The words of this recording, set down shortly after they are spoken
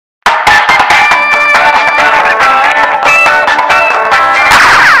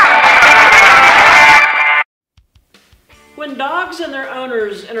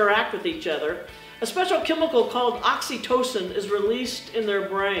owners interact with each other, a special chemical called oxytocin is released in their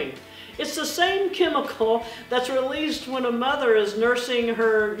brain. It's the same chemical that's released when a mother is nursing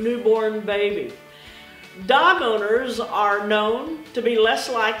her newborn baby. Dog owners are known to be less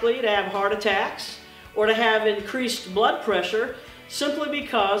likely to have heart attacks or to have increased blood pressure simply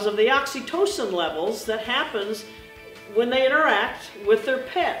because of the oxytocin levels that happens when they interact with their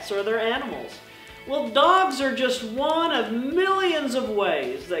pets or their animals. Well, dogs are just one of millions of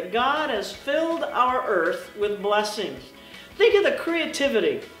ways that God has filled our earth with blessings. Think of the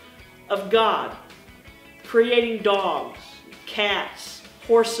creativity of God creating dogs, cats,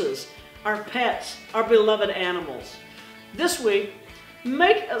 horses, our pets, our beloved animals. This week,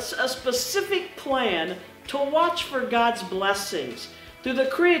 make a specific plan to watch for God's blessings through the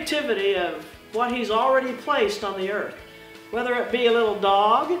creativity of what He's already placed on the earth. Whether it be a little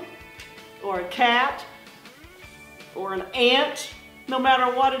dog, or a cat, or an ant, no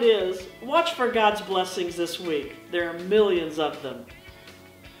matter what it is, watch for God's blessings this week. There are millions of them.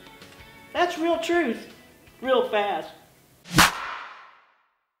 That's real truth, real fast.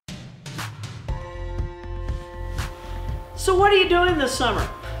 So what are you doing this summer?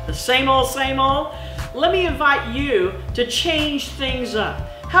 The same old, same old? Let me invite you to change things up.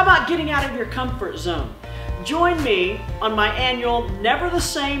 How about getting out of your comfort zone? Join me on my annual Never the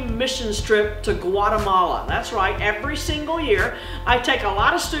Same missions trip to Guatemala. That's right, every single year I take a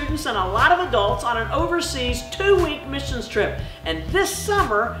lot of students and a lot of adults on an overseas 2-week missions trip. And this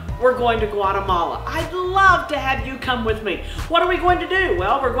summer we're going to Guatemala. I'd love to have you come with me. What are we going to do?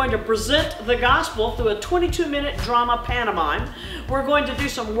 Well, we're going to present the gospel through a 22-minute drama pantomime. We're going to do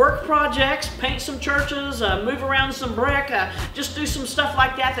some work projects, paint some churches, move around some brick, just do some stuff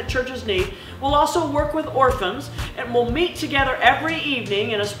like that that churches need. We'll also work with orphans, and we'll meet together every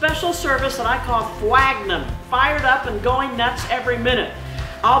evening in a special service that I call Fwagnum, fired up and going nuts every minute.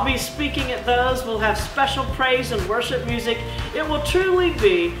 I'll be speaking at those. We'll have special praise and worship music. It will truly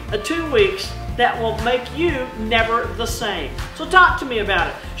be a 2 weeks that will make you never the same. So talk to me about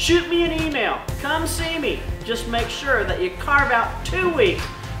it. Shoot me an email. Come see me. Just make sure that you carve out 2 weeks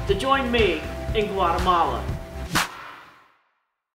to join me in Guatemala.